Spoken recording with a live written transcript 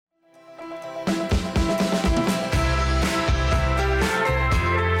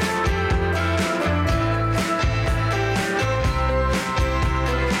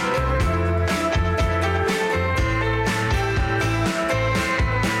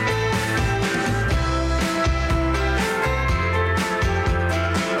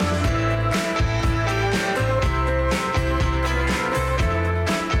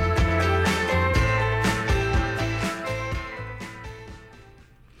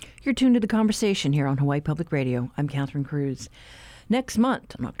You're tuned to The Conversation here on Hawaii Public Radio. I'm Catherine Cruz. Next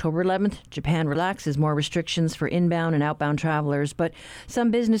month, on October 11th, Japan relaxes more restrictions for inbound and outbound travelers, but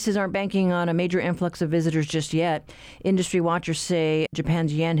some businesses aren't banking on a major influx of visitors just yet. Industry watchers say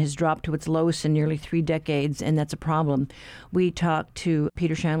Japan's yen has dropped to its lowest in nearly 3 decades, and that's a problem. We talked to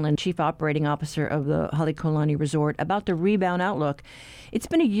Peter Shanlin, Chief Operating Officer of the Halekulani Resort, about the rebound outlook. It's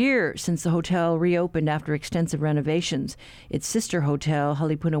been a year since the hotel reopened after extensive renovations. Its sister hotel,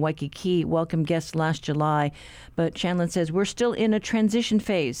 Halipuna Waikiki, welcomed guests last July, but Shanlin says we're still in a transition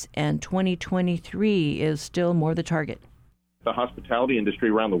phase, and 2023 is still more the target. The hospitality industry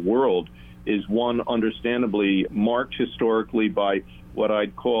around the world is one understandably marked historically by what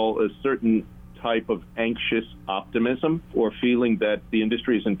I'd call a certain type of anxious optimism or feeling that the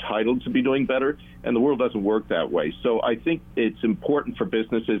industry is entitled to be doing better, and the world doesn't work that way. So I think it's important for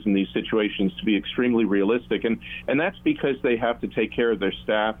businesses in these situations to be extremely realistic, and that's because they have to take care of their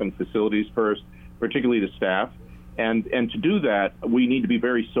staff and facilities first, particularly the staff. And to do that, we need to be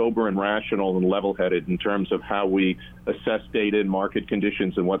very sober and rational and level-headed in terms of how we assess data and market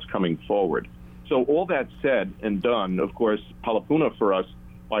conditions and what's coming forward. So all that said and done, of course, Halipuna for us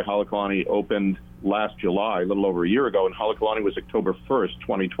by Halekulani opened last July, a little over a year ago, and Halekulani was October 1st,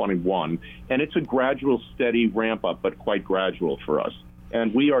 2021. And it's a gradual, steady ramp-up, but quite gradual for us.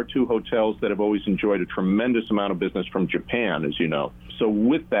 And we are two hotels that have always enjoyed a tremendous amount of business from Japan, as you know. So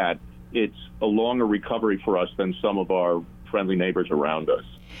with that, it's a longer recovery for us than some of our friendly neighbors around us.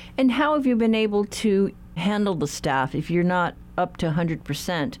 And how have you been able to handle the staff? If you're not up to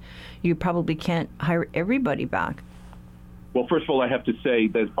 100%, you probably can't hire everybody back. Well, first of all, I have to say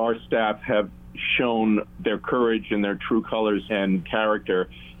that our staff have shown their courage and their true colors and character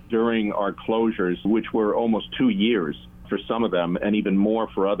during our closures, which were almost 2 years for some of them and even more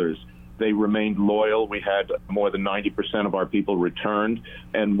for others. They remained loyal. We had more than 90% of our people returned.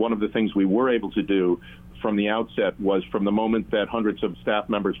 And one of the things we were able to do from the outset was from the moment that hundreds of staff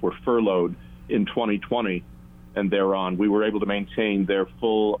members were furloughed in 2020 and thereon, we were able to maintain their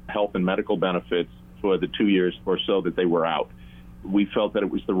full health and medical benefits for the 2 years or so that they were out. We felt that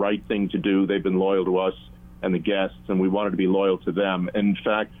it was the right thing to do. They've been loyal to us and the guests, and we wanted to be loyal to them. In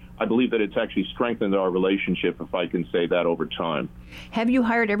fact, I believe that it's actually strengthened our relationship, if I can say that, over time. Have you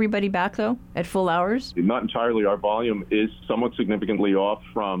hired everybody back, though, at full hours? Not entirely. Our volume is somewhat significantly off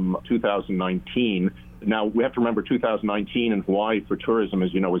from 2019. Now, we have to remember 2019 in Hawaii for tourism,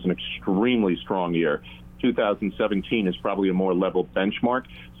 as you know, was an extremely strong year. 2017 is probably a more level benchmark.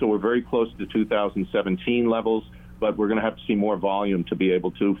 So we're very close to 2017 levels, but we're going to have to see more volume to be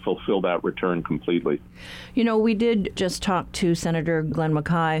able to fulfill that return completely. You know, we did just talk to Senator Glenn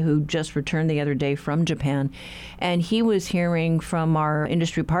Mackay, who just returned the other day from Japan, and he was hearing from our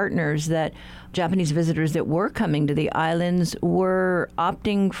industry partners that Japanese visitors that were coming to the islands were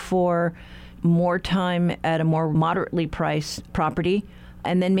opting for more time at a more moderately priced property,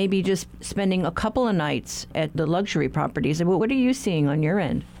 and then maybe just spending a couple of nights at the luxury properties. What are you seeing on your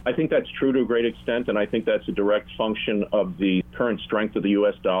end? I think that's true to a great extent, and I think that's a direct function of the current strength of the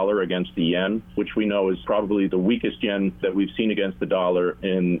U.S. dollar against the yen, which we know is probably the weakest yen that we've seen against the dollar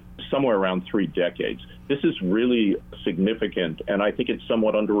in somewhere around 3 decades. This is really significant, and I think it's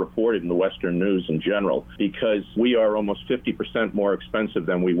somewhat underreported in the Western news in general, because we are almost 50% more expensive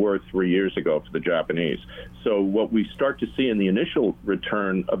than we were 3 years ago for the Japanese. So what we start to see in the initial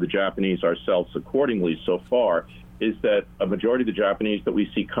return of the Japanese ourselves accordingly so far is that a majority of the Japanese that we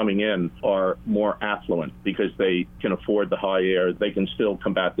see coming in are more affluent because they can afford the high air. They can still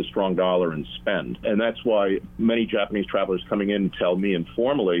combat the strong dollar and spend. And that's why many Japanese travelers coming in tell me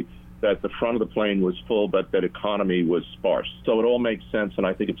informally that the front of the plane was full, but that economy was sparse. So it all makes sense, and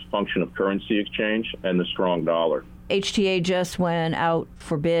I think it's a function of currency exchange and the strong dollar. HTA just went out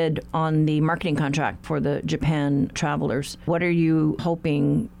for bid on the marketing contract for the Japan travelers. What are you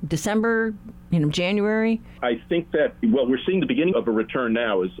hoping? December? January? I think that, we're seeing the beginning of a return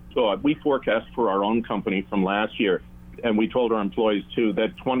now. We forecast for our own company from last year, and we told our employees, too,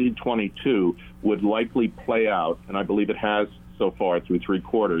 that 2022 would likely play out, and I believe it has so far through 3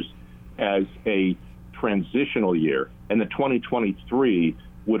 quarters, as a transitional year, and that 2023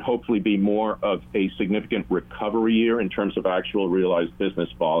 would hopefully be more of a significant recovery year in terms of actual realized business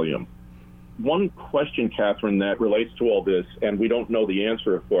volume. One question, Catherine, that relates to all this, and we don't know the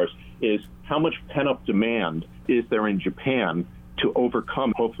answer, of course, is how much pent-up demand is there in Japan to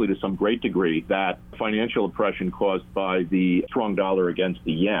overcome, hopefully to some great degree, that financial oppression caused by the strong dollar against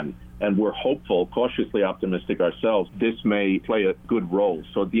the yen. And we're hopeful, cautiously optimistic ourselves, this may play a good role.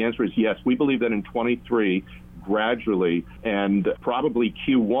 So the answer is yes. We believe that in 23, gradually, and probably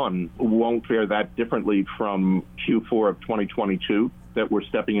Q1 won't fare that differently from Q4 of 2022. that we're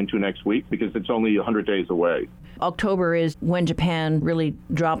stepping into next week because it's only 100 days away. October is when Japan really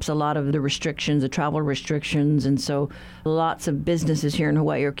drops a lot of the restrictions, the travel restrictions, and so lots of businesses here in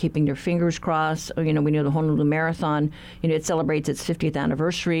Hawaii are keeping their fingers crossed. We know the Honolulu Marathon, it celebrates its 50th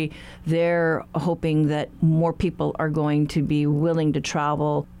anniversary. They're hoping that more people are going to be willing to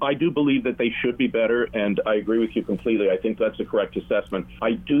travel. I do believe that they should be better, and I agree with you completely. I think that's a correct assessment.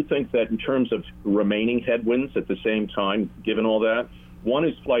 I do think that in terms of remaining headwinds at the same time, given all that, one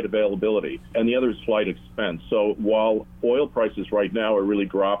is flight availability, and the other is flight expense. So while oil prices right now are really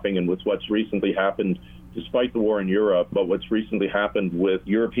dropping, and with what's recently happened, despite the war in Europe, but what's recently happened with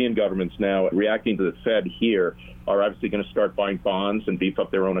European governments now reacting to the Fed here, are obviously going to start buying bonds and beef up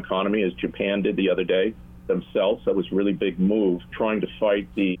their own economy, as Japan did the other day themselves. That was a really big move, trying to fight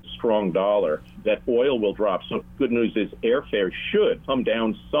the strong dollar. That oil will drop. So good news is airfare should come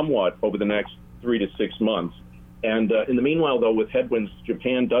down somewhat over the next 3 to 6 months. And in the meanwhile, though, with headwinds,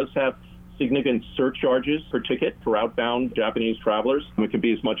 Japan does have significant surcharges per ticket for outbound Japanese travelers. It can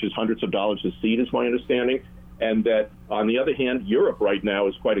be as much as hundreds of dollars a seat, is my understanding. And that, on the other hand, Europe right now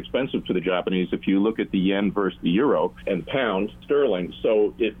is quite expensive to the Japanese if you look at the yen versus the euro and pound sterling.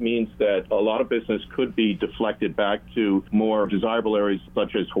 So it means that a lot of business could be deflected back to more desirable areas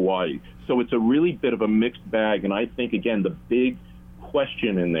such as Hawaii. So it's a really bit of a mixed bag. And I think, again, the big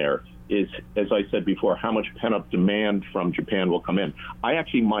question in there is, as I said before, how much pent-up demand from Japan will come in.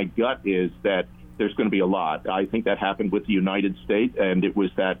 My gut is that there's going to be a lot. I think that happened with the United States, and it was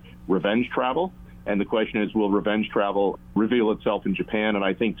that revenge travel. And the question is, will revenge travel reveal itself in Japan? And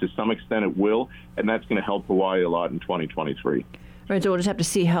I think to some extent it will, and that's going to help Hawaii a lot in 2023. Right, so we'll just have to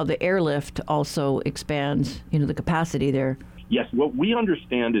see how the airlift also expands, the capacity there. Yes, what we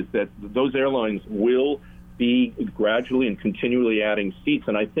understand is that those airlines will be gradually and continually adding seats.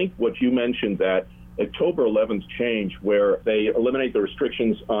 And I think what you mentioned, that October 11th change where they eliminate the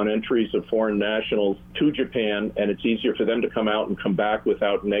restrictions on entries of foreign nationals to Japan, and it's easier for them to come out and come back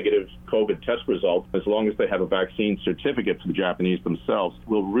without negative COVID test results, as long as they have a vaccine certificate for the Japanese themselves,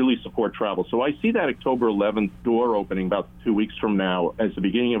 will really support travel. So I see that October 11th door opening about 2 weeks from now as the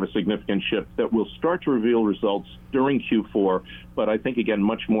beginning of a significant shift that will start to reveal results during Q4, but I think, again,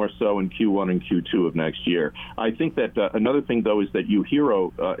 much more so in Q1 and Q2 of next year. I think that another thing, though, is that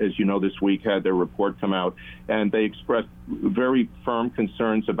UHERO, as you know, this week had their report come out, and they expressed very firm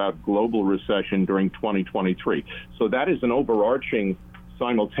concerns about global recession during 2023. So that is an overarching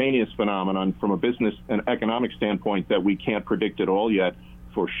simultaneous phenomenon from a business and economic standpoint that we can't predict at all yet,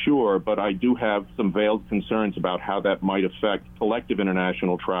 for sure, but I do have some veiled concerns about how that might affect collective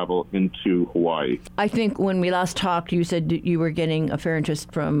international travel into Hawaii. I think when we last talked, you said you were getting a fair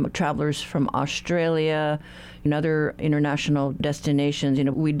interest from travelers from Australia and other international destinations.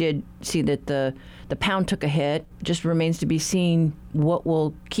 We did see that the pound took a hit. Just remains to be seen what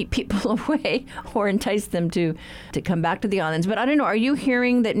will keep people away or entice them to come back to the islands. But I don't know, are you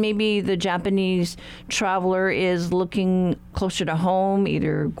hearing that maybe the Japanese traveler is looking closer to home,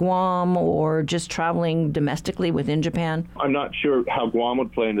 either Guam or just traveling domestically within Japan? I'm not sure how Guam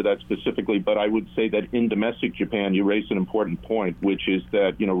would play into that specifically, but I would say that in domestic Japan, you raised an important point, which is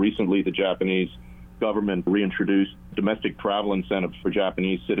that, recently the Japanese government reintroduced domestic travel incentives for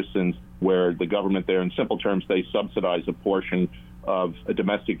Japanese citizens, where the government there, in simple terms, they subsidize a portion of a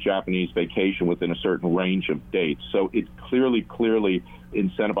domestic Japanese vacation within a certain range of dates. So it clearly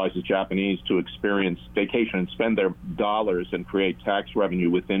incentivizes Japanese to experience vacation and spend their dollars and create tax revenue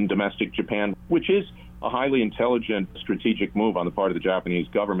within domestic Japan, which is a highly intelligent strategic move on the part of the Japanese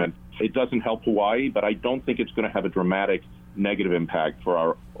government. It doesn't help Hawaii, but I don't think it's going to have a dramatic negative impact for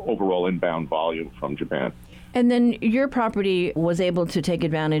our overall inbound volume from Japan. And then your property was able to take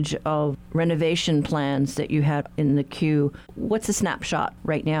advantage of renovation plans that you had in the queue. What's the snapshot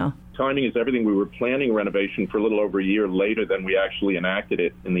right now? Timing is everything. We were planning renovation for a little over a year later than we actually enacted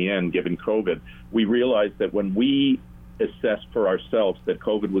it in the end, given COVID. We realized that when we assessed for ourselves that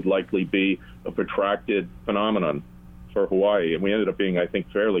COVID would likely be a protracted phenomenon for Hawaii, and we ended up being, I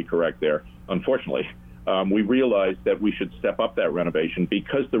think, fairly correct there, unfortunately. We realized that we should step up that renovation,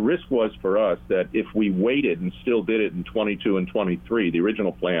 because the risk was for us that if we waited and still did it in 22 and 23, the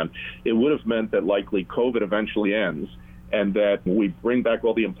original plan, it would have meant that likely COVID eventually ends and that we bring back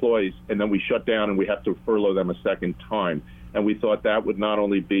all the employees and then we shut down and we have to furlough them a second time. And we thought that would not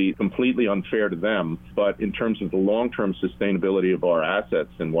only be completely unfair to them, but in terms of the long-term sustainability of our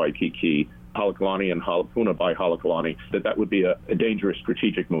assets in Waikiki, Halakalani and Halapuna by Halakalani, that would be a dangerous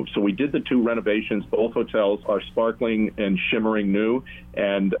strategic move. So we did the 2 renovations. Both hotels are sparkling and shimmering new,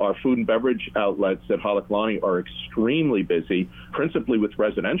 and our food and beverage outlets at Halakalani are extremely busy, principally with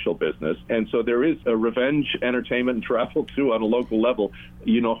residential business. And so there is a revenge entertainment and travel, too, on a local level.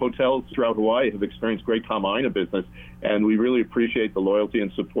 Hotels throughout Hawaii have experienced great kamaaina business, and we really appreciate the loyalty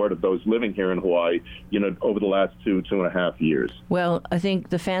and support of those living here in Hawaii, over the last 2.5 years. Well, I think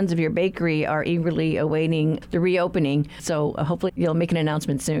the fans of your bakery are eagerly awaiting the reopening, so hopefully you'll make an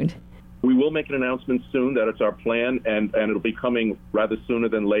announcement soon. We will make an announcement soon. That it's our plan, and it'll be coming rather sooner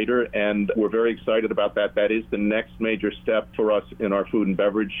than later, and we're very excited about that. That is the next major step for us in our food and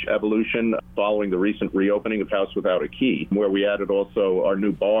beverage evolution following the recent reopening of House Without a Key, where we added also our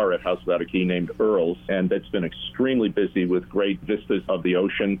new bar at House Without a Key named Earl's, and it's been extremely busy with great vistas of the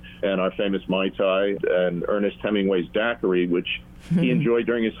ocean and our famous Mai Tai and Ernest Hemingway's daiquiri, which he enjoyed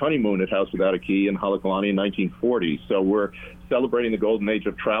during his honeymoon at House Without a Key in Halakalani in 1940. So we're celebrating the golden age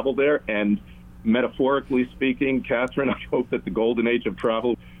of travel there, and metaphorically speaking, Catherine, I hope that the golden age of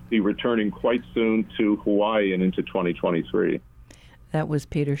travel will be returning quite soon to Hawaii and into 2023. That was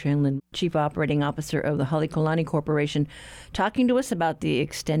Peter Shanlin, Chief Operating Officer of the Halekulani Corporation, talking to us about the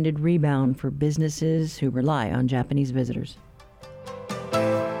extended rebound for businesses who rely on Japanese visitors.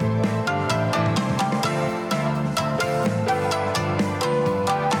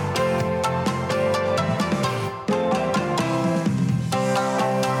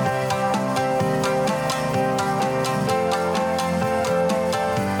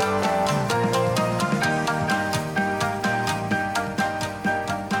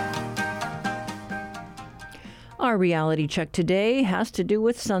 Our reality check today has to do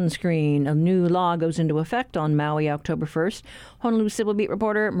with sunscreen. A new law goes into effect on Maui October 1st. Honolulu Civil Beat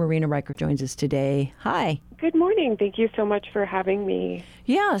reporter Marina Riker joins us today. Hi. Good morning. Thank you so much for having me.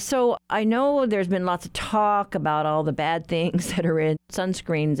 Yeah, so I know there's been lots of talk about all the bad things that are in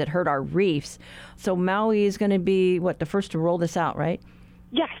sunscreens that hurt our reefs. So Maui is going to be, the first to roll this out, right?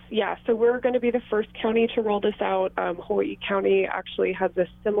 Yes, yeah. So we're going to be the first county to roll this out. Hawaiʻi County actually has a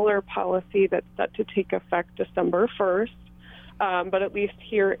similar policy that's set to take effect December 1st. But at least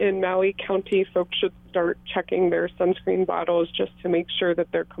here in Maui County, folks should start checking their sunscreen bottles just to make sure that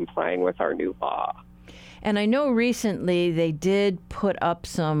they're complying with our new law. And I know recently they did put up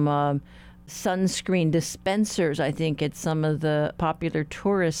some sunscreen dispensers, I think, at some of the popular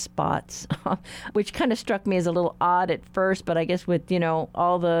tourist spots, which kind of struck me as a little odd at first. But I guess with,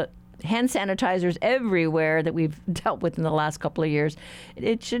 all the hand sanitizers everywhere that we've dealt with in the last couple of years,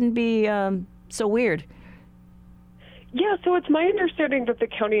 it shouldn't be so weird. Yeah, so it's my understanding that the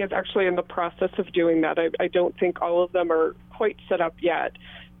county is actually in the process of doing that. I don't think all of them are quite set up yet.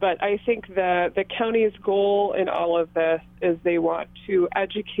 But I think the county's goal in all of this is they want to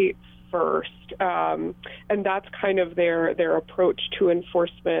educate first, and that's kind of their approach to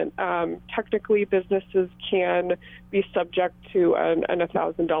enforcement. Technically, businesses can be subject to an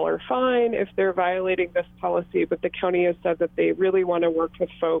 $1,000 fine if they're violating this policy, but the county has said that they really want to work with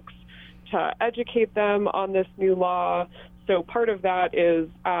folks to educate them on this new law. So part of that is,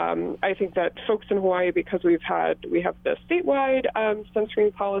 I think that folks in Hawaii, because we have the statewide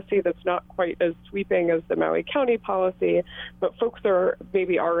sunscreen policy that's not quite as sweeping as the Maui County policy, but folks are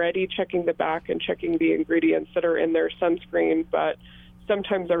maybe already checking the back and checking the ingredients that are in their sunscreen, but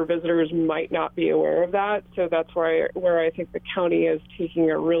sometimes our visitors might not be aware of that. So that's where I think the county is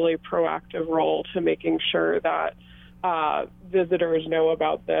taking a really proactive role to making sure that visitors know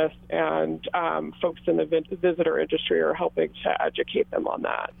about this, and folks in the visitor industry are helping to educate them on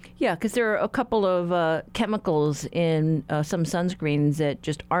that. Yeah, because there are a couple of chemicals in some sunscreens that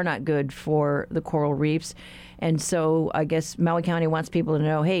just are not good for the coral reefs. And so I guess Maui County wants people to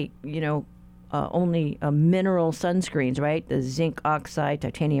know, hey, only mineral sunscreens, right? The zinc oxide,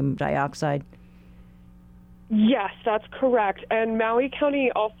 titanium dioxide. Yes, that's correct. And Maui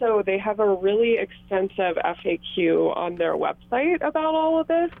County also, they have a really extensive FAQ on their website about all of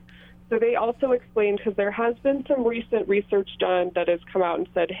this. So they also explained, because there has been some recent research done that has come out and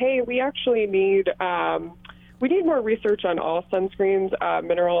said, hey, we actually need more research on all sunscreens,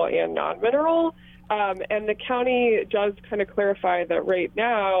 mineral and non-mineral. And the county does kind of clarify that right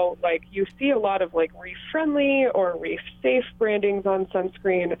now, you see a lot of reef-friendly or reef-safe brandings on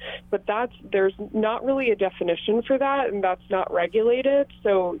sunscreen, but there's not really a definition for that, and that's not regulated.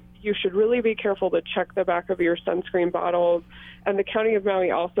 So you should really be careful to check the back of your sunscreen bottles. And the County of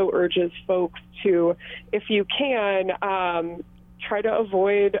Maui also urges folks to, if you can, try to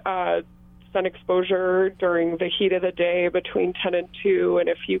avoid sun exposure during the heat of the day between 10 and 2, and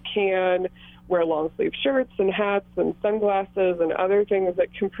if you can, wear long sleeve shirts and hats and sunglasses and other things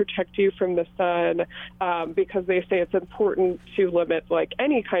that can protect you from the sun, because they say it's important to limit like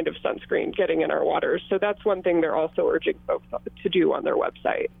any kind of sunscreen getting in our waters. So that's one thing they're also urging folks to do on their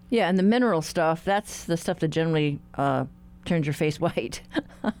website. Yeah, and the mineral stuff, that's the stuff that generally turns your face white.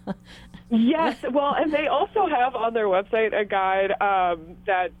 Yes, well, and they also have on their website a guide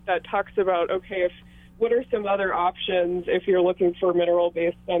that talks about, what are some other options if you're looking for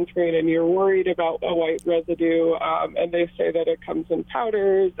mineral-based sunscreen and you're worried about a white residue, and they say that it comes in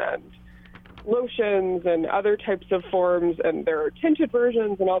powders and lotions and other types of forms, and there are tinted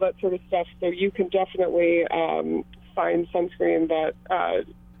versions and all that sort of stuff, so you can definitely find sunscreen that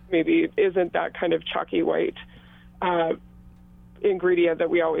maybe isn't that kind of chalky white ingredient that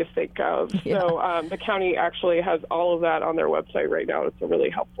we always think of. Yeah. So the county actually has all of that on their website right now. It's a really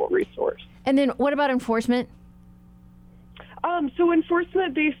helpful resource. And then what about enforcement? So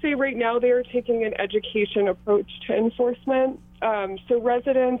enforcement, they say right now they are taking an education approach to enforcement. So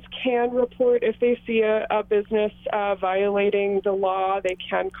residents can report if they see a business violating the law. They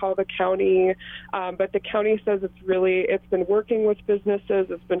can call the county, but the county says it's been working with businesses.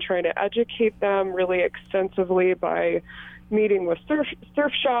 It's been trying to educate them really extensively by meeting with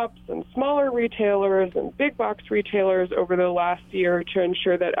surf shops and smaller retailers and big box retailers over the last year to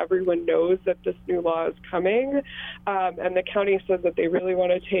ensure that everyone knows that this new law is coming. And the county says that they really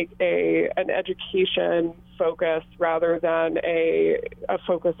want to take an education focus rather than a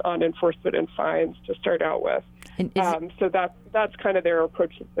focus on enforcement and fines to start out with. So that's kind of their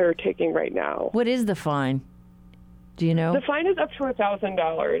approach that they're taking right now. What is the fine? Do you know? The fine is up to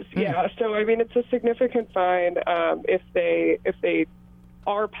 $1,000. Yeah, so I mean it's a significant fine if they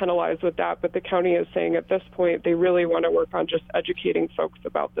are penalized with that. But the county is saying at this point they really want to work on just educating folks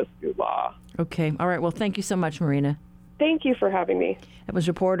about this new law. Okay, all right. Well, thank you so much, Marina. Thank you for having me. That was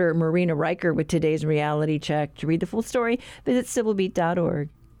reporter Marina Riker with today's Reality Check. To read the full story, visit civilbeat.org.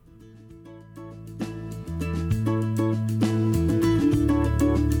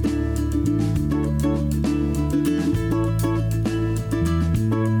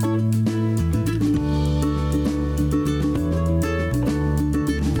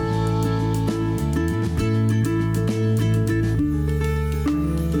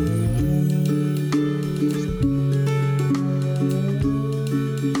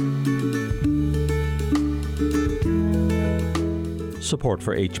 Support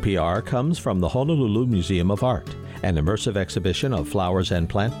for HPR comes from the Honolulu Museum of Art, an immersive exhibition of flowers and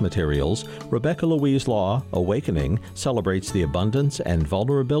plant materials. Rebecca Louise Law, Awakening, celebrates the abundance and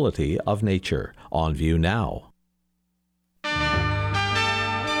vulnerability of nature. On view now.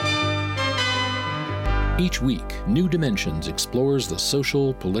 Each week, New Dimensions explores the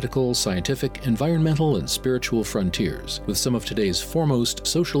social, political, scientific, environmental, and spiritual frontiers with some of today's foremost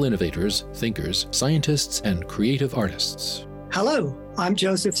social innovators, thinkers, scientists, and creative artists. Hello, I'm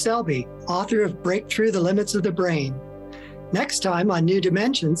Joseph Selby, author of Break Through the Limits of the Brain. Next time on New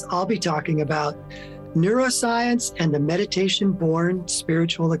Dimensions, I'll be talking about neuroscience and the meditation-born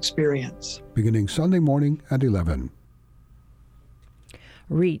spiritual experience. Beginning Sunday morning at 11.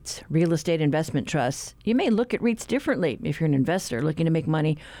 REITs, real estate investment trusts. You may look at REITs differently if you're an investor looking to make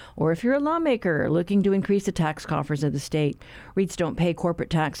money, or if you're a lawmaker looking to increase the tax coffers of the state. REITs don't pay corporate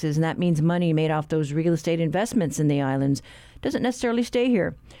taxes, and that means money made off those real estate investments in the islands doesn't necessarily stay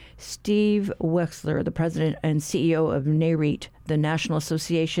here. Steve Wexler, the president and CEO of NAREIT, the National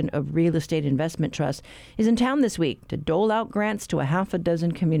Association of Real Estate Investment Trusts, is in town this week to dole out grants to a half a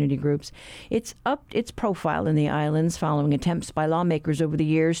dozen community groups. It's upped its profile in the islands following attempts by lawmakers over the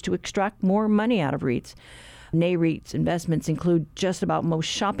years to extract more money out of REITs. NAREIT's investments include just about most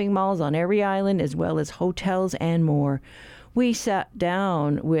shopping malls on every island, as well as hotels and more. We sat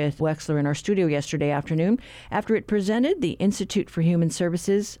down with Wexler in our studio yesterday afternoon after it presented the Institute for Human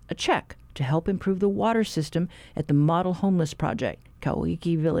Services a check to help improve the water system at the Model Homeless Project,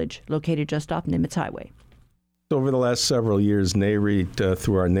 Hawaiʻi Village, located just off Nimitz Highway. Over the last several years, NAREIT,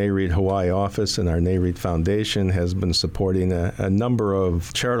 through our NAREIT Hawaii office and our NAREIT Foundation, has been supporting a number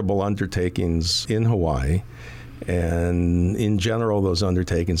of charitable undertakings in Hawaii. And in general, those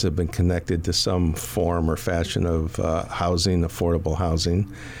undertakings have been connected to some form or fashion of housing, affordable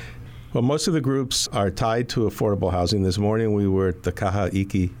housing. Well, most of the groups are tied to affordable housing. This morning we were at the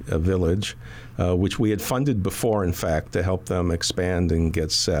Hawaiʻi Village, which we had funded before, in fact, to help them expand and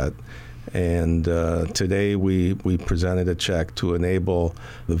get set. And today we presented a check to enable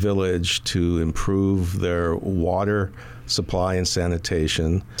the village to improve their water supply and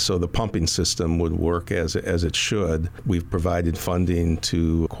sanitation so the pumping system would work as it should. We've provided funding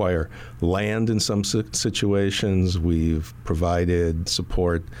to acquire land in some situations. We've provided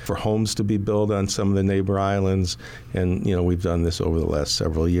support for homes to be built on some of the neighbor islands. And, we've done this over the last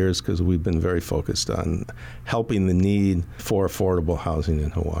several years because we've been very focused on helping the need for affordable housing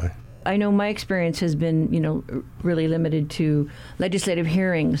in Hawaii. I know my experience has been, really limited to legislative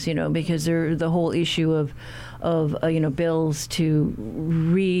hearings, because the whole issue of bills to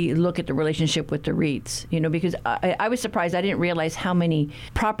re-look at the relationship with the REITs, because I was surprised. I didn't realize how many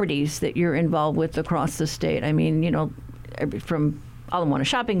properties that you're involved with across the state. I mean, from Ala Moana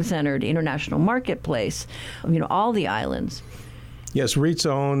Shopping Center to International Marketplace, all the islands. Yes, REITs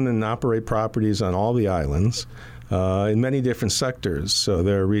own and operate properties on all the islands. In many different sectors. So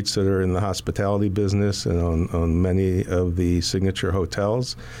there are REITs that are in the hospitality business and on many of the signature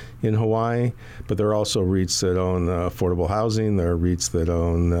hotels in Hawaii, but there are also REITs that own affordable housing. There are REITs that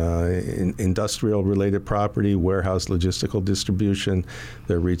own industrial-related property, warehouse logistical distribution.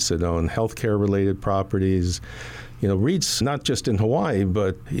 There are REITs that own healthcare-related properties. REITs, not just in Hawaii,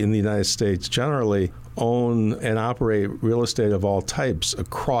 but in the United States generally, own and operate real estate of all types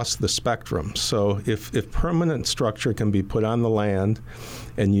across the spectrum. So if permanent structure can be put on the land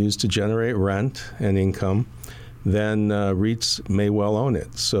and used to generate rent and income, then REITs may well own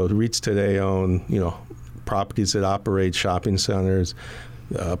it. So REITs today own, properties that operate shopping centers,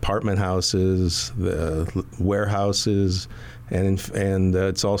 apartment houses, the warehouses, and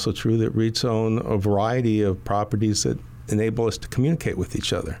it's also true that REITs own a variety of properties that enable us to communicate with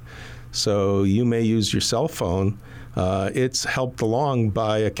each other. So you may use your cell phone. It's helped along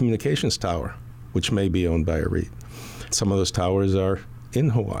by a communications tower, which may be owned by a REIT. Some of those towers are in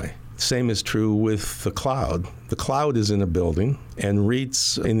Hawaii. Same is true with the cloud. The cloud is in a building, and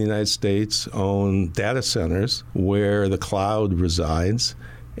REITs in the United States own data centers where the cloud resides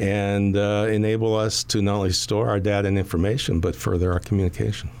and enable us to not only store our data and information, but further our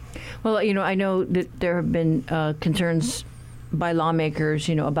communication. Well, I know that there have been concerns by lawmakers,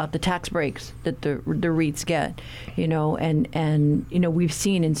 about the tax breaks that the REITs get, and we've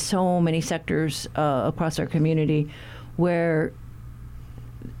seen in so many sectors across our community where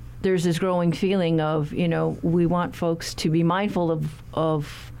there's this growing feeling of, we want folks to be mindful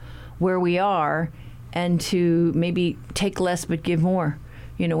of where we are and to maybe take less but give more.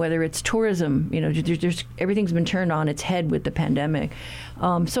 Whether it's tourism, there's everything's been turned on its head with the pandemic.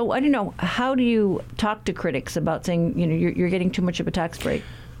 So I don't know, how do you talk to critics about saying, you're getting too much of a tax break?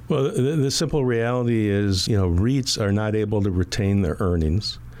 Well, the simple reality is, REITs are not able to retain their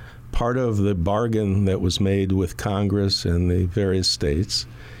earnings. Part of the bargain that was made with Congress and the various states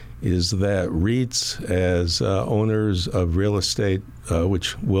is that REITs, as owners of real estate,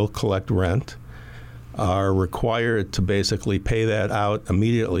 which will collect rent, are required to basically pay that out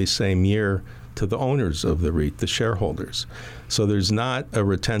immediately, same year, to the owners of the REIT, the shareholders. So there's not a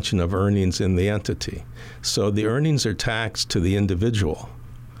retention of earnings in the entity. So the earnings are taxed to the individual,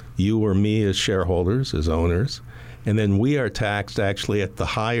 you or me as shareholders, as owners, and then we are taxed actually at the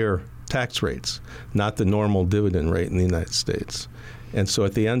higher tax rates, not the normal dividend rate in the United States. And so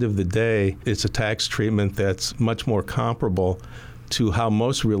at the end of the day, it's a tax treatment that's much more comparable to how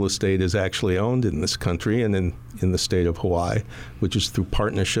most real estate is actually owned in this country and in the state of Hawaii, which is through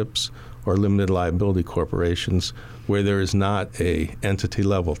partnerships or limited liability corporations where there is not a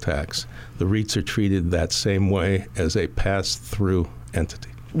entity-level tax. The REITs are treated that same way as a pass-through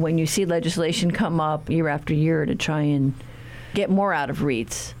entity. When you see legislation come up year after year to try and get more out of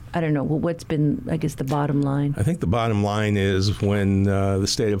REITs, I don't know, what's been, I guess, the bottom line? I think the bottom line is when the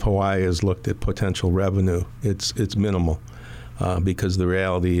state of Hawaii has looked at potential revenue, it's minimal. Because the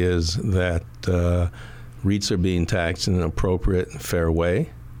reality is that REITs are being taxed in an appropriate and fair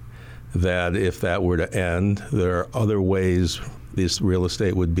way, that if that were to end, there are other ways this real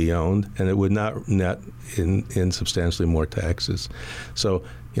estate would be owned, and it would not net in substantially more taxes. So,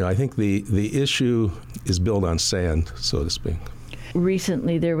 I think the issue is built on sand, so to speak.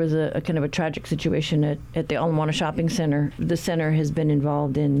 Recently, there was a kind of a tragic situation at the Ala Moana Shopping Center. The center has been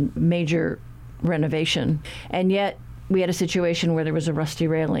involved in major renovation, and yet we had a situation where there was a rusty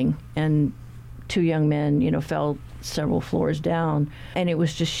railing and two young men, fell several floors down, and it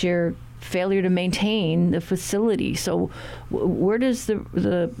was just sheer failure to maintain the facility. So where does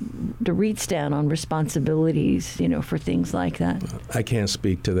the REIT stand on responsibilities, for things like that? I can't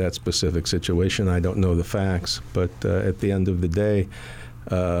speak to that specific situation. I don't know the facts, but at the end of the day,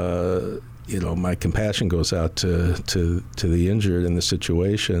 my compassion goes out to the injured in the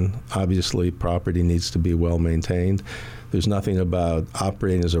situation. Obviously, property needs to be well maintained. There's nothing about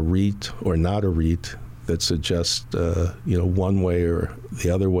operating as a REIT or not a REIT that suggests, one way or the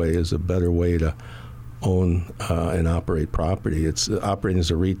other way is a better way to own and operate property. It's operating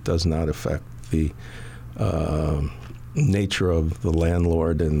as a REIT does not affect the nature of the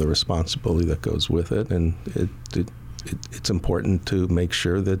landlord and the responsibility that goes with it, and it's important to make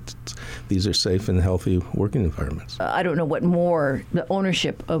sure that these are safe and healthy working environments. I don't know what more the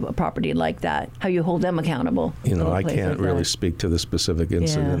ownership of a property like that, how you hold them accountable. I can't really speak to the specific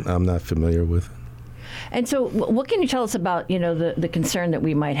incident. Yeah. I'm not familiar with it. And so what can you tell us about, the concern that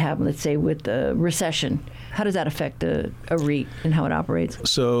we might have, let's say, with the recession? How does that affect a REIT and how it operates?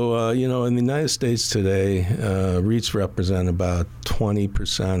 So, in the United States today, REITs represent about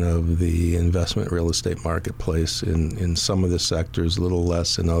 20% of the investment real estate marketplace in some of the sectors, a little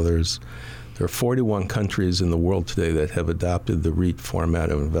less in others. There are 41 countries in the world today that have adopted the REIT format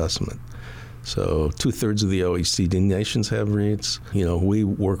of investment. So 2/3 of the OECD nations have REITs. We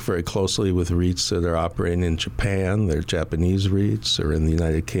work very closely with REITs that are operating in Japan. They're Japanese REITs, or in the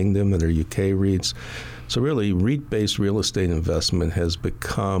United Kingdom that are UK REITs. So really, REIT-based real estate investment has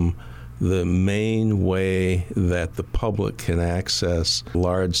become the main way that the public can access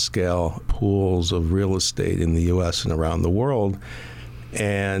large-scale pools of real estate in the U.S. and around the world.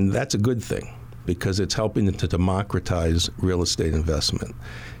 And that's a good thing, because it's helping to democratize real estate investment.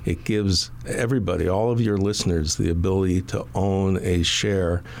 It gives everybody, all of your listeners, the ability to own a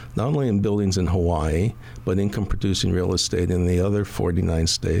share, not only in buildings in Hawaii, but income-producing real estate in the other 49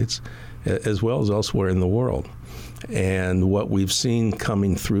 states, as well as elsewhere in the world. And what we've seen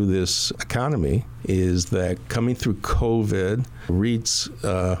coming through this economy is that coming through COVID, REITs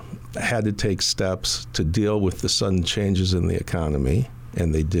had to take steps to deal with the sudden changes in the economy.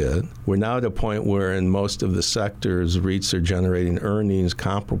 And they did. We're now at a point where in most of the sectors, REITs are generating earnings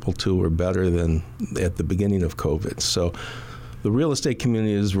comparable to or better than at the beginning of COVID. So the real estate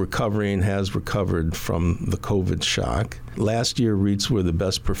community is recovering, has recovered from the COVID shock. Last year, REITs were the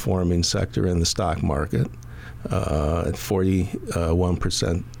best performing sector in the stock market at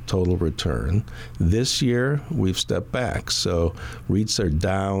 41% total return. This year, we've stepped back. So REITs are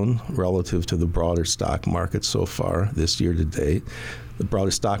down relative to the broader stock market so far this year to date. The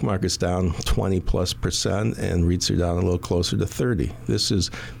broader stock market's down 20+%, and REITs are down a little closer to 30. This is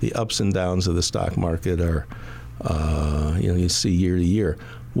the ups and downs of the stock market are, you see year to year.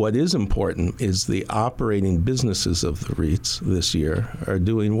 What is important is the operating businesses of the REITs this year are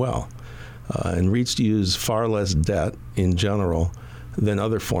doing well. And REITs use far less debt in general than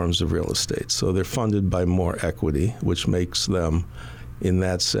other forms of real estate. So they're funded by more equity, which makes them, in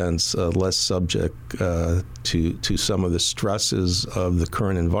that sense, less subject to some of the stresses of the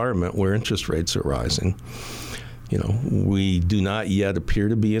current environment where interest rates are rising. We do not yet appear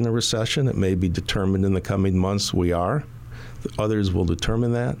to be in a recession. It may be determined in the coming months we are. Others will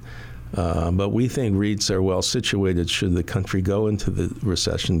determine that. But we think REITs are well situated should the country go into the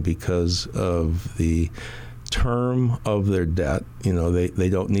recession because of the term of their debt. They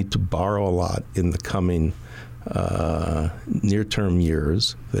don't need to borrow a lot in the coming near-term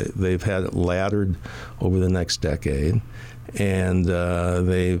years. They've had it laddered over the next decade, and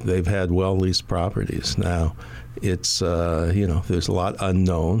they've had well-leased properties. Now, it's there's a lot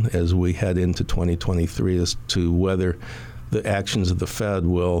unknown as we head into 2023 as to whether the actions of the Fed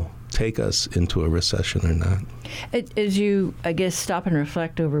will take us into a recession or not. As you, I guess, stop and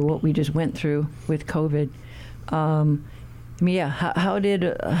reflect over what we just went through with COVID, how did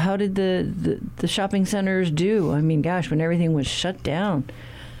the shopping centers do? I mean, gosh, when everything was shut down.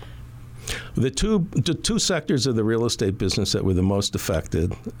 The two sectors of the real estate business that were the most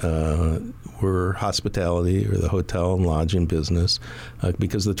affected were hospitality, or the hotel and lodging business,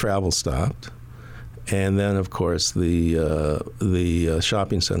 because the travel stopped. And then, of course, the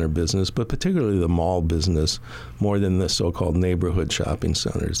shopping center business, but particularly the mall business, more than the so-called neighborhood shopping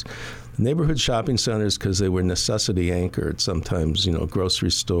centers. Neighborhood shopping centers, because they were necessity anchored, sometimes,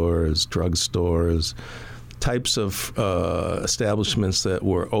 grocery stores, drug stores, types of establishments that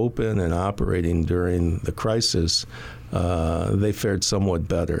were open and operating during the crisis, they fared somewhat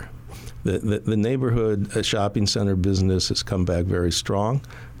better. The neighborhood shopping center business has come back very strong.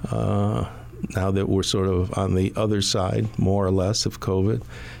 Now that we're sort of on the other side, more or less, of COVID.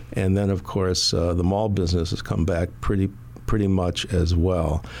 And then, of course, the mall business has come back pretty much as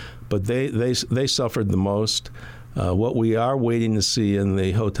well. But they suffered the most. What we are waiting to see in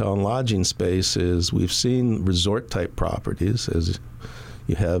the hotel and lodging space is we've seen resort-type properties, as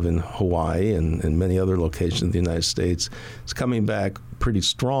you have in Hawaii and many other locations in the United States. It's coming back pretty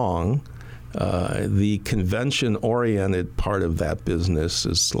strong. The convention-oriented part of that business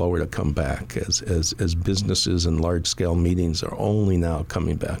is slower to come back as businesses and large-scale meetings are only now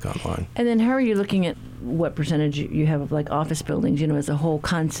coming back online. And then how are you looking at what percentage you have of like office buildings, as a whole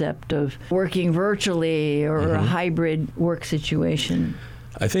concept of working virtually or a hybrid work situation?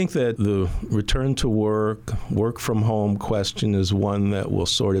 I think that the return to work from home question is one that will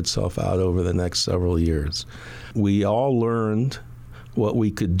sort itself out over the next several years. We all learned what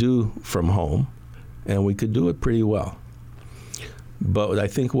we could do from home, and we could do it pretty well. But I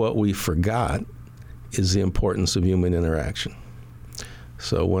think what we forgot is the importance of human interaction.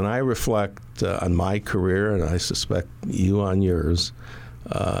 So when I reflect on my career, and I suspect you on yours,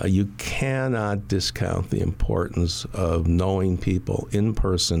 you cannot discount the importance of knowing people in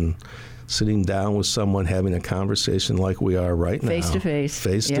person, sitting down with someone, having a conversation like we are right now. Face-to-face.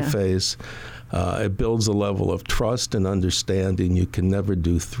 Face-to-face. It builds a level of trust and understanding you can never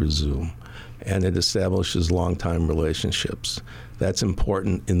do through Zoom. And it establishes long-time relationships. That's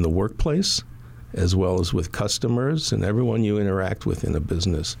important in the workplace as well as with customers and everyone you interact with in a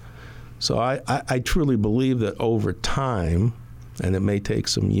business. So I truly believe that over time, and it may take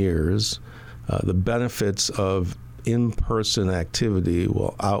some years, the benefits of in-person activity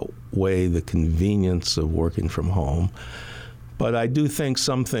will outweigh the convenience of working from home. But I do think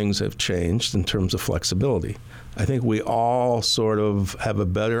some things have changed in terms of flexibility. I think we all sort of have a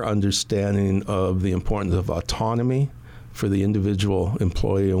better understanding of the importance of autonomy for the individual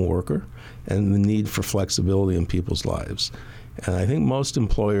employee and worker and the need for flexibility in people's lives. And I think most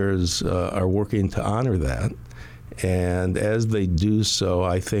employers are working to honor that. And as they do so,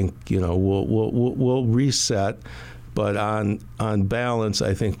 I think we'll reset. But on balance,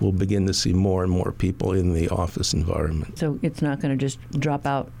 I think we'll begin to see more and more people in the office environment. So it's not going to just drop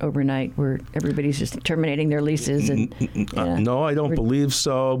out overnight where everybody's just terminating their leases? No, I don't believe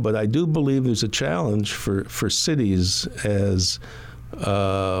so. But I do believe there's a challenge for cities as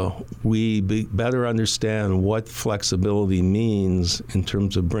we better understand what flexibility means in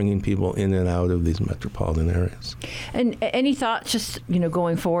terms of bringing people in and out of these metropolitan areas. And any thoughts just,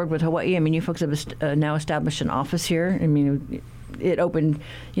 going forward with Hawaii? I mean, you folks have now established an office here. I mean, it opened,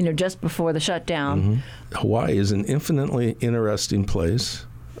 just before the shutdown. Hawaii is an infinitely interesting place.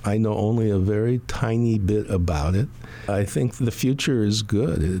 I know only a very tiny bit about it. I think the future is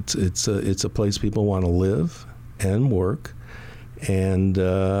good. It's a place people want to live and work. And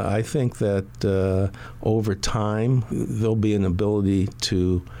I think that over time, there'll be an ability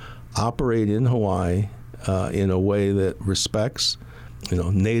to operate in Hawaii in a way that respects,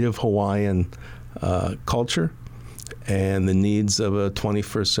 native Hawaiian culture and the needs of a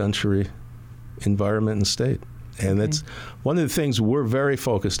 21st century environment and state. And that's one of the things we're very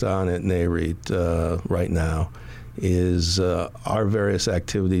focused on at NAREIT right now is our various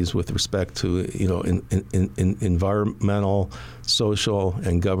activities with respect to in environmental, social,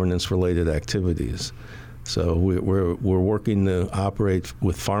 and governance-related activities. So we're working to operate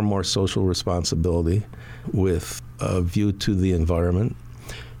with far more social responsibility, with a view to the environment,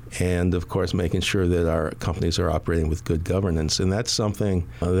 and of course making sure that our companies are operating with good governance. And that's something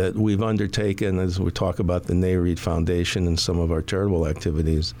that we've undertaken as we talk about the NAREIT Foundation and some of our charitable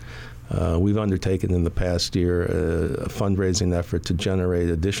activities. We've undertaken in the past year a fundraising effort to generate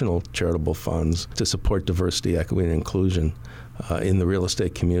additional charitable funds to support diversity, equity, and inclusion in the real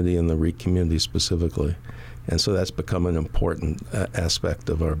estate community and the REIT community specifically. And so that's become an important aspect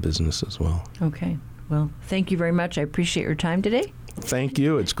of our business as well. Okay. Well, thank you very much. I appreciate your time today. Thank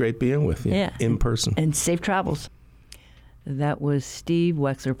you. It's great being with you in person. And safe travels. That was Steve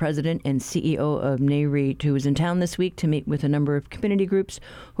Wexler, President and CEO of NAREIT, who was in town this week to meet with a number of community groups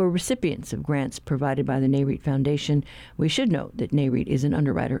who are recipients of grants provided by the NAREIT Foundation. We should note that NAREIT is an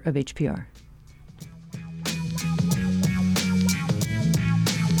underwriter of HPR.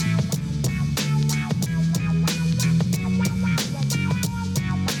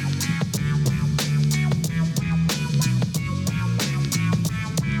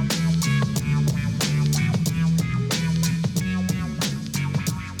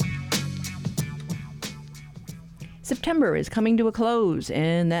 September is coming to a close,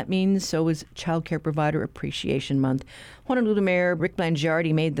 and that means so is Child Care Provider Appreciation Month. Honolulu Mayor Rick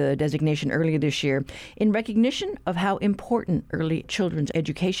Blangiardi made the designation earlier this year in recognition of how important early children's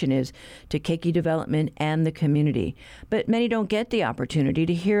education is to keiki development and the community. But many don't get the opportunity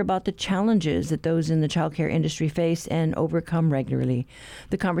to hear about the challenges that those in the child care industry face and overcome regularly.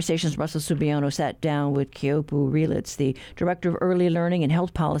 The Conversations Russell Subiano sat down with Keopu Relitz, the Director of Early Learning and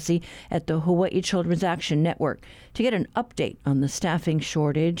Health Policy at the Hawaii Children's Action Network, to get an update on the staffing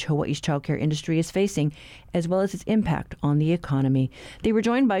shortage Hawaii's child care industry is facing, as well as its impact on the economy. They were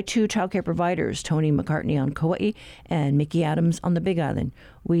joined by two childcare providers, Tony McCartney on Kauai and Mickey Adams on the Big Island.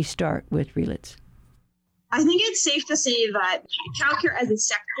 We start with REITs. I think it's safe to say that childcare as a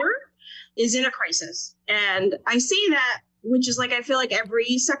sector is in a crisis. And I say that, which is like, I feel like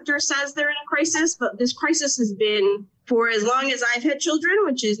every sector says they're in a crisis, but this crisis has been for as long as I've had children,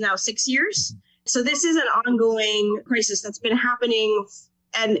 which is now 6 years. So this is an ongoing crisis that's been happening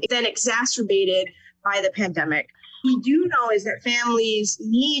and then exacerbated by the pandemic. We do know is that families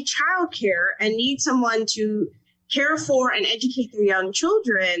need childcare and need someone to care for and educate their young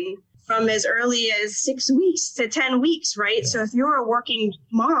children from as early as 6 weeks to 10 weeks, right? Yeah. So if you're a working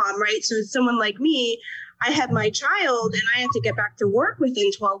mom, right? So someone like me, I had my child and I have to get back to work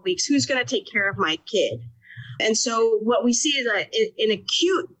within 12 weeks. Who's going to take care of my kid? And so what we see is an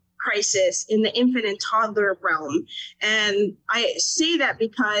acute crisis in the infant and toddler realm. And I say that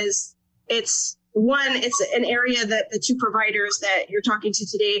because it's an area that the two providers that you're talking to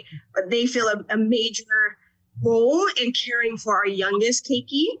today, they feel a major role in caring for our youngest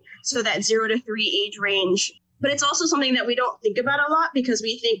Keiki, so that 0 to 3 age range. But it's also something that we don't think about a lot because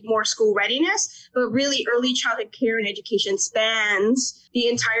we think more school readiness, but really early childhood care and education spans the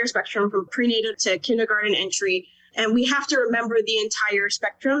entire spectrum from prenatal to kindergarten entry. And we have to remember the entire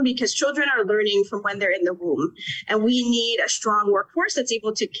spectrum because children are learning from when they're in the womb. And we need a strong workforce that's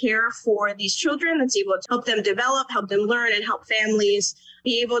able to care for these children, that's able to help them develop, help them learn, and help families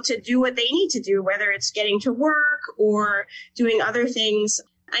be able to do what they need to do, whether it's getting to work or doing other things.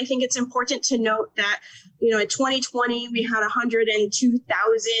 I think it's important to note that, in 2020, we had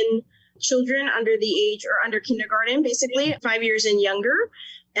 102,000 children under the age or under kindergarten, basically 5 years and younger.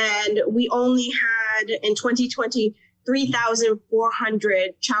 And we only had in 2020,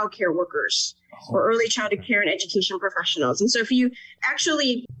 3,400 childcare workers or early childhood care and education professionals. And so if you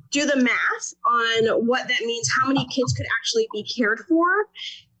actually do the math on what that means, how many kids could actually be cared for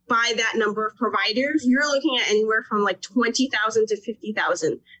by that number of providers, you're looking at anywhere from like 20,000 to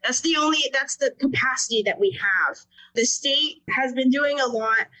 50,000. That's the capacity that we have. The state has been doing a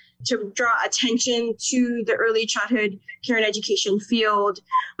lot to draw attention to the early childhood care and education field.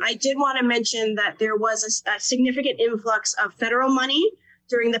 I did want to mention that there was a significant influx of federal money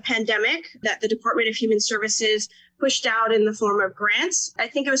during the pandemic that the Department of Human Services pushed out in the form of grants. I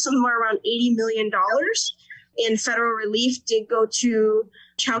think it was somewhere around $80 million in federal relief did go to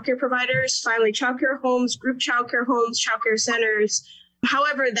childcare providers, family childcare homes, group childcare homes, childcare centers.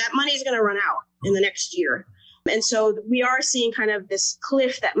 However, that money is going to run out in the next year. And so we are seeing kind of this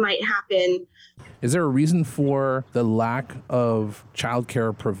cliff that might happen. Is there a reason for the lack of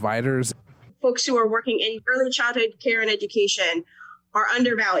childcare providers? Folks who are working in early childhood care and education are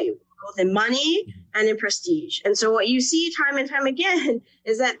undervalued, both in money and in prestige. And so what you see time and time again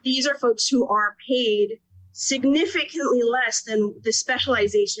is that these are folks who are paid significantly less than the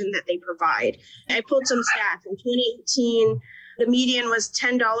specialization that they provide. I pulled some stats. In 2018, the median was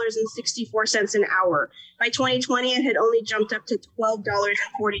 $10.64 an hour. By 2020, it had only jumped up to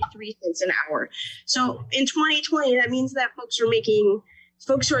 $12.43 an hour. So in 2020, that means that folks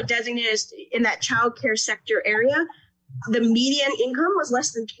who are designated in that child care sector area, the median income was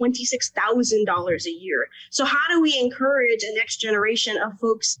less than $26,000 a year. So how do we encourage a next generation of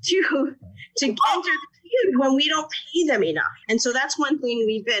folks to enter the field when we don't pay them enough? And so that's one thing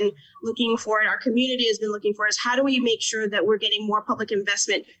we've been looking for, and our community has been looking for, is how do we make sure that we're getting more public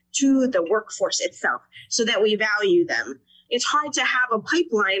investment to the workforce itself so that we value them? It's hard to have a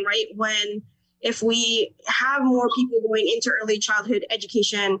pipeline, right? If we have more people going into early childhood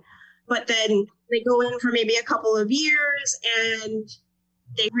education, but then they go in for maybe a couple of years and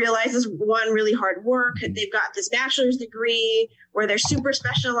they realize this really hard work. They've got this bachelor's degree where they're super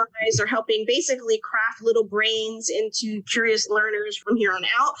specialized. They're helping basically craft little brains into curious learners from here on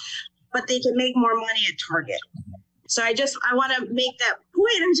out, but they can make more money at Target. So I want to make that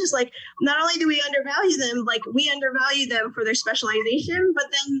point. I'm just like, not only do we undervalue them, like we undervalue them for their specialization,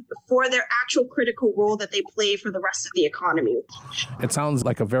 but then for their actual critical role that they play for the rest of the economy. It sounds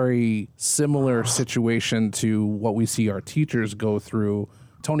like a very similar situation to what we see our teachers go through.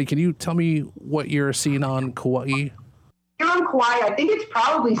 Tony, can you tell me what you're seeing on Kauai? Here on Kauai, I think it's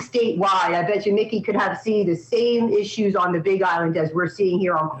probably statewide. I bet you Mickey could see the same issues on the Big Island as we're seeing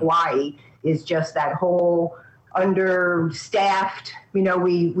here on Kauai, is just that whole understaffed.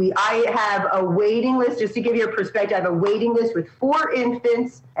 I have a waiting list, just to give you a perspective, I have a waiting list with 4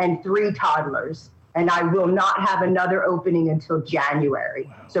 infants and 3 toddlers. And I will not have another opening until January.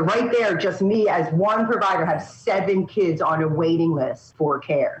 So right there, just me as one provider have 7 kids on a waiting list for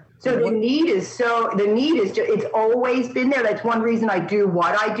care. So the need is it's always been there. That's one reason I do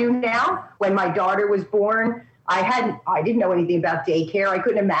what I do now. When my daughter was born, I didn't know anything about daycare. I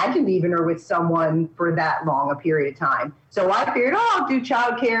couldn't imagine leaving her with someone for that long a period of time. So I figured, I'll do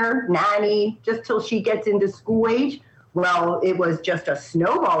childcare, nanny, just till she gets into school age. Well, it was just a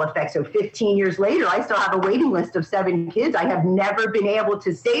snowball effect. So 15 years later, I still have a waiting list of 7 kids. I have never been able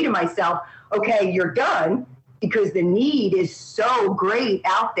to say to myself, okay, you're done, because the need is so great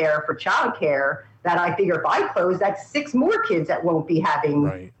out there for childcare that I figure if I close, that's 6 more kids that won't be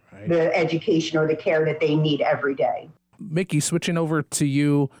having the education or the care that they need every day. Mickey, switching over to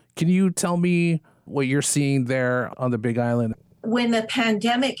you, can you tell me what you're seeing there on the Big Island? When the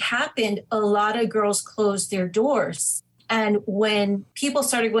pandemic happened, a lot of girls closed their doors. And when people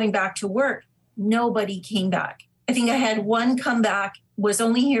started going back to work, nobody came back. I think I had one come back, was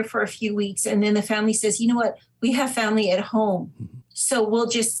only here for a few weeks. And then the family says, you know what, we have family at home, so we'll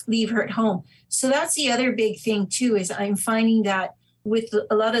just leave her at home. So that's the other big thing too, is I'm finding that with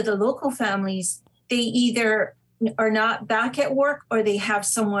a lot of the local families, they either are not back at work or they have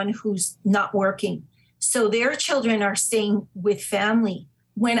someone who's not working. So their children are staying with family.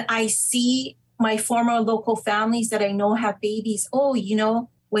 When I see my former local families that I know have babies, oh, you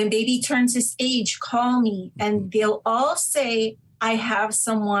know, when baby turns this age, call me. And they'll all say, I have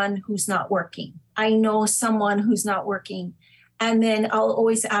someone who's not working. I know someone who's not working. And then I'll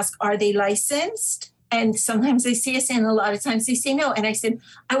always ask, are they licensed? And sometimes they say yes, and a lot of times they say no. And I said,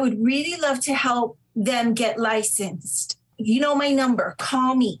 I would really love to help them get licensed. You know my number,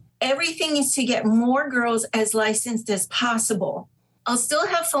 call me. Everything is to get more girls as licensed as possible. I'll still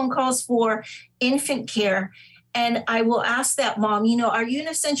have phone calls for infant care. And I will ask that mom, you know, are you an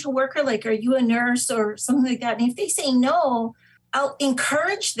essential worker? Like, are you a nurse or something like that? And if they say no, I'll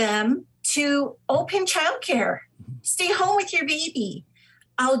encourage them to open childcare. Stay home with your baby.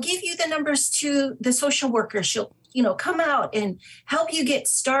 I'll give you the numbers to the social worker. She'll, you know, come out and help you get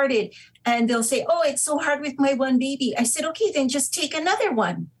started. And they'll say, oh, it's so hard with my one baby. I said, okay, then just take another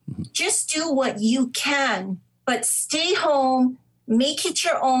one. Just do what you can, but stay home, make it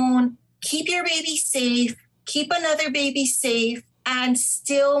your own, keep your baby safe, keep another baby safe, and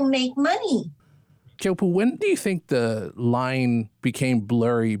still make money. Keopu, when do you think the line became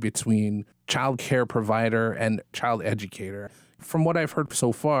blurry between child care provider and child educator? From what I've heard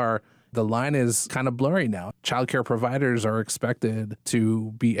so far, the line is kind of blurry now. Child care providers are expected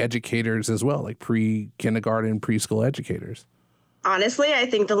to be educators as well, like pre-kindergarten, preschool educators. Honestly, I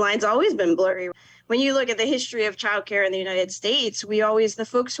think the line's always been blurry. When you look at the history of childcare in the United States, the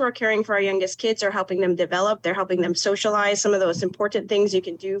folks who are caring for our youngest kids are helping them develop. They're helping them socialize. Some of those important things you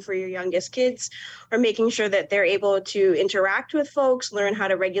can do for your youngest kids are making sure that they're able to interact with folks, learn how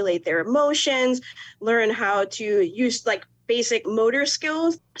to regulate their emotions, learn how to use basic motor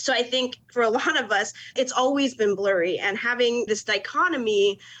skills. So I think for a lot of us, it's always been blurry, and having this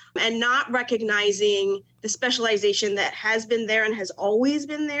dichotomy and not recognizing the specialization that has been there and has always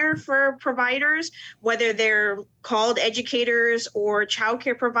been there for providers, whether they're called educators or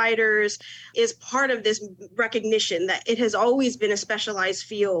childcare providers, is part of this recognition that it has always been a specialized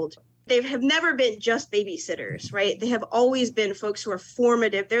field. They have never been just babysitters, right? They have always been folks who are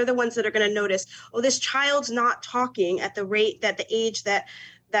formative. They're the ones that are going to notice, oh, this child's not talking at the rate, that the age that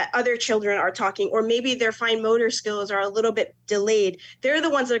other children are talking, or maybe their fine motor skills are a little bit delayed. They're the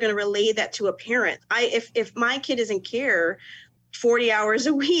ones that are going to relay that to a parent. If my kid is in care 40 hours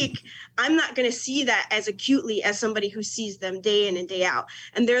a week, I'm not going to see that as acutely as somebody who sees them day in and day out.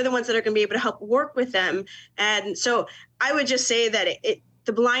 And they're the ones that are going to be able to help work with them. And so I would just say that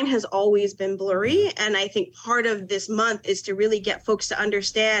the line has always been blurry. And I think part of this month is to really get folks to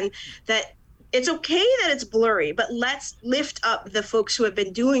understand that it's okay that it's blurry, but let's lift up the folks who have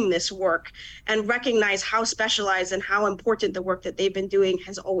been doing this work and recognize how specialized and how important the work that they've been doing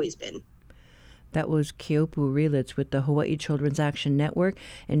has always been. That was Keopu Relitz with the Hawaiʻi Children's Action Network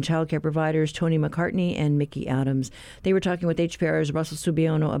and childcare providers Tony McCartney and Mickey Adams. They were talking with HPR's Russell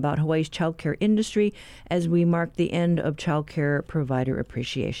Subiono about Hawaii's childcare industry as we mark the end of Childcare Provider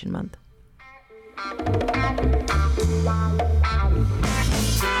Appreciation Month.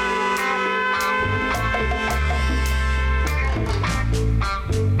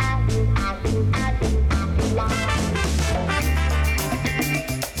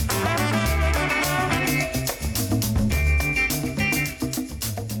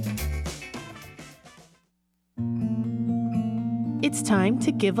 It's time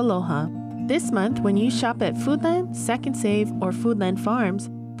to give aloha. This month, when you shop at Foodland, Second Save, or Foodland Farms,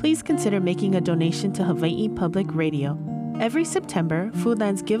 please consider making a donation to Hawaiʻi Public Radio. Every September,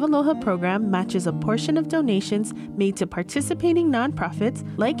 Foodland's Give Aloha program matches a portion of donations made to participating nonprofits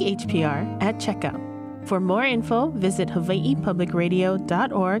like HPR at checkout. For more info, visit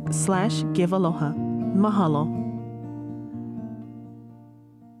hawaiipublicradio.org/givealoha. Mahalo.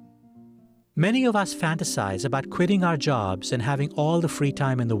 Many of us fantasize about quitting our jobs and having all the free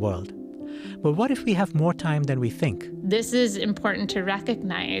time in the world. But what if we have more time than we think? This is important to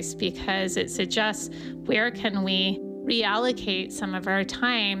recognize because it suggests where can we reallocate some of our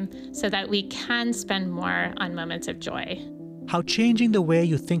time so that we can spend more on moments of joy. How changing the way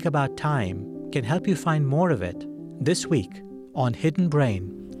you think about time can help you find more of it this week on Hidden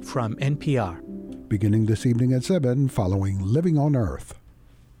Brain from NPR. Beginning this evening at 7, following Living on Earth.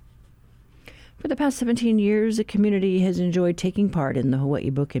 For the past 17 years, the community has enjoyed taking part in the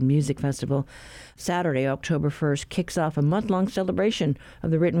Hawaiʻi Book and Music Festival. Saturday, October 1st, kicks off a month-long celebration of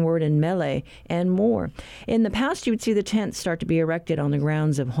the written word in Mele and more. In the past, you would see the tents start to be erected on the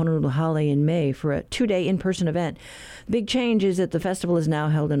grounds of Honolulu Hale in May for a 2-day in-person event. The big change is that the festival is now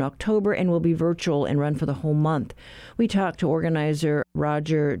held in October and will be virtual and run for the whole month. We talked to organizer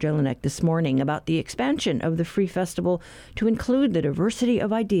Roger Jelinek this morning about the expansion of the free festival to include the diversity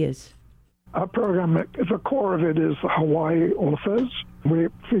of ideas. Our program, the core of it is the Hawaii authors. We're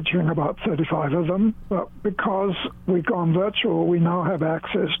featuring about 35 of them, but because we've gone virtual, we now have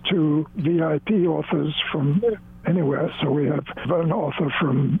access to VIP authors from anywhere. So we have an author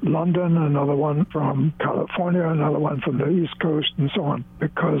from London, another one from California, another one from the East Coast, and so on,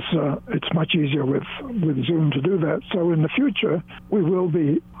 because it's much easier with Zoom to do that. So in the future, we will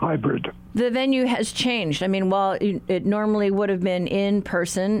be hybrid. The venue has changed. I mean, while it normally would have been in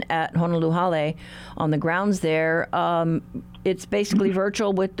person at Honolulu Hale on the grounds there, it's basically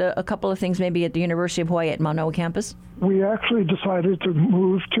virtual with a couple of things maybe at the University of Hawaii at Manoa campus? We actually decided to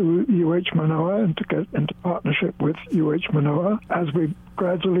move to UH Manoa and to get into partnership with UH Manoa as we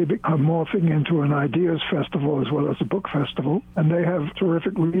gradually become morphing into an ideas festival as well as a book festival. And they have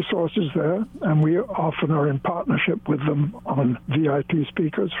terrific resources there, and we often are in partnership with them on VIP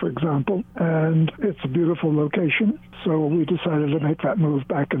speakers, for example. And it's a beautiful location. So we decided to make that move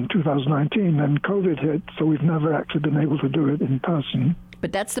back in 2019. Then COVID hit, so we've never actually been able to do it in person.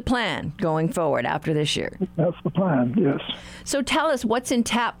 But that's the plan going forward after this year. That's the plan, yes. So tell us what's in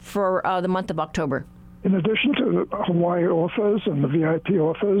tap for the month of October. In addition to the Hawaii authors and the VIP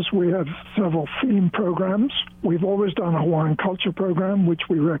authors, we have several theme programs. We've always done a Hawaiian culture program, which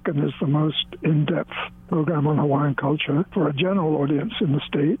we reckon is the most in-depth program on Hawaiian culture for a general audience in the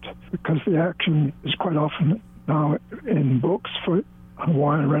state, because the action is quite often now in books for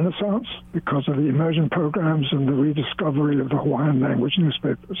Hawaiian Renaissance because of the immersion programs and the rediscovery of the Hawaiian language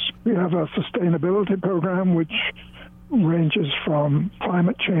newspapers. We have a sustainability program which ranges from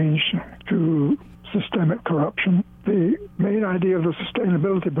climate change to systemic corruption. The main idea of the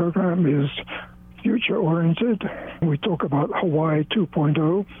sustainability program is future-oriented. We talk about Hawaii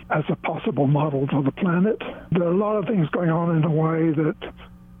 2.0 as a possible model for the planet. There are a lot of things going on in Hawaii that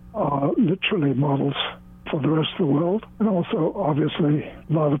are literally models for the rest of the world, and also, obviously,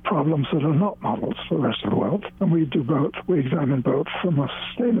 a lot of problems that are not models for the rest of the world. And we do both. We examine both from a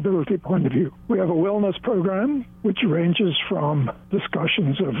sustainability point of view. We have a wellness program, which ranges from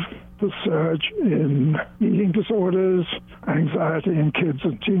discussions of the surge in eating disorders, anxiety in kids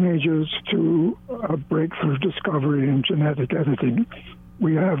and teenagers, to a breakthrough discovery in genetic editing.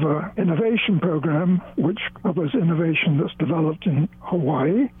 We have an innovation program which covers innovation that's developed in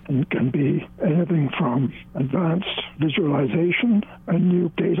Hawaii and can be anything from advanced visualization, a new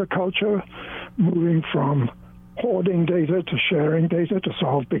data culture, moving from hoarding data to sharing data to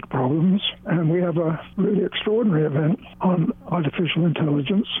solve big problems. And we have a really extraordinary event on artificial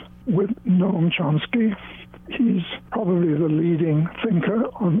intelligence with Noam Chomsky. He's probably the leading thinker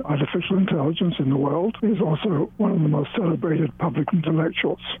on artificial intelligence in the world. He's also one of the most celebrated public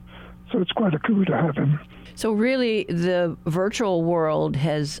intellectuals. So it's quite a coup to have him. So really, the virtual world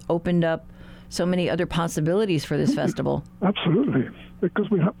has opened up so many other possibilities for this festival. Absolutely, because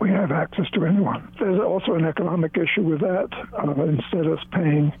we have access to anyone. There's also an economic issue with that. Instead of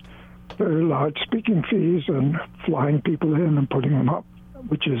paying very large speaking fees and flying people in and putting them up,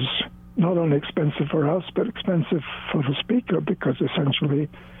 which is not only expensive for us, but expensive for the speaker, because essentially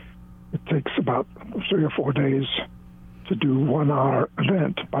it takes about 3 or 4 days to do 1 hour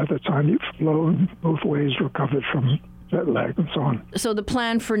event. By the time you've flown both ways, recovered from jet lag and so on. So the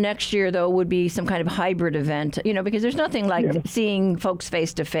plan for next year, though, would be some kind of hybrid event, because there's nothing like seeing folks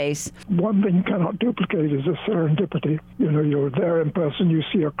face to face. One thing you cannot duplicate is a serendipity. You're there in person, you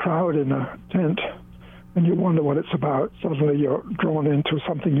see a crowd in a tent, and you wonder what it's about. Suddenly you're drawn into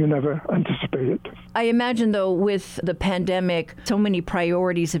something you never anticipated. I imagine, though, with the pandemic, so many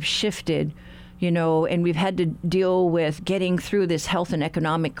priorities have shifted, and we've had to deal with getting through this health and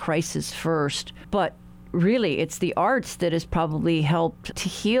economic crisis first. But really it's the arts that has probably helped to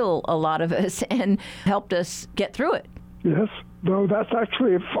heal a lot of us and helped us get through it. Yes, though that's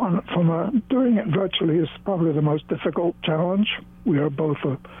actually doing it virtually is probably the most difficult challenge. We are both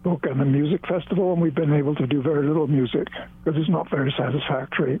a book and a music festival, and we've been able to do very little music because it's not very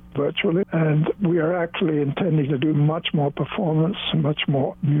satisfactory virtually. And we are actually intending to do much more performance, much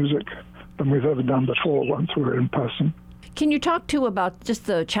more music than we've ever done before once we were in person. Can you talk too about just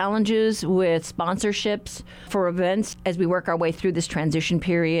the challenges with sponsorships for events as we work our way through this transition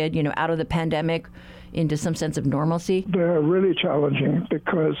period, out of the pandemic into some sense of normalcy? They're really challenging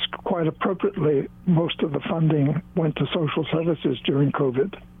because, quite appropriately, most of the funding went to social services during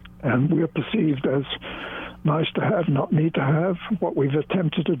COVID, and we are perceived as nice to have, not need to have. What we've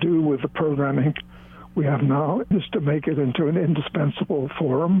attempted to do with the programming we have now is to make it into an indispensable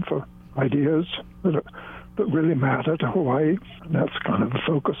forum for ideas that really matter to Hawaii, and that's kind of the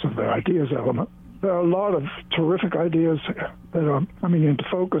focus of the ideas element. There are a lot of terrific ideas that are coming into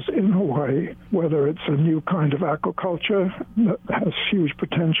focus in Hawaii, whether it's a new kind of aquaculture that has huge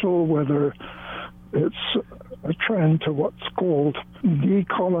potential, whether it's a trend to what's called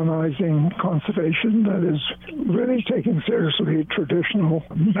decolonizing conservation, that is really taking seriously traditional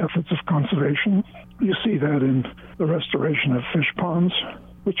methods of conservation. You see that in the restoration of fish ponds,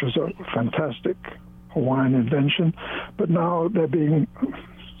 which was a fantastic Hawaiian invention, but now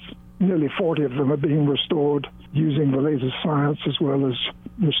nearly 40 of them are being restored using the latest science as well as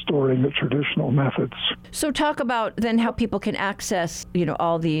restoring the traditional methods. So talk about then how people can access,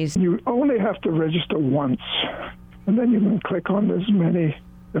 all these. You only have to register once, and then you can click on as many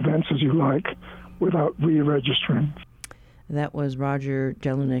events as you like without re-registering. That was Roger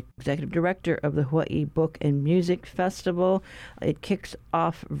Jelinek, Executive Director of the Hawaii Book and Music Festival. It kicks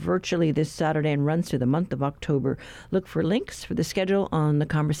off virtually this Saturday and runs through the month of October. Look for links for the schedule on the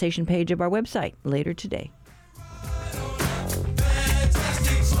conversation page of our website later today.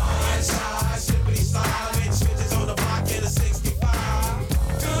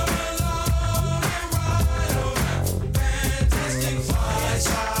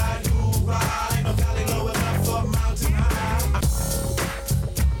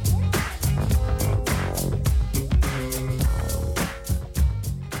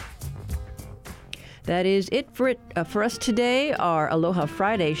 That is it for us today. Our Aloha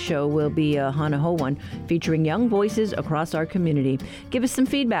Friday show will be a Hana Hou one, featuring young voices across our community. Give us some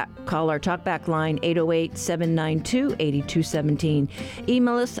feedback. Call our talkback line 808-792-8217.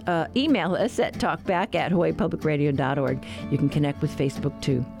 Email us at talkback@hawaiipublicradio.org. You can connect with Facebook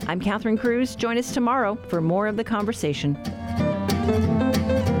too. I'm Catherine Cruz. Join us tomorrow for more of the conversation.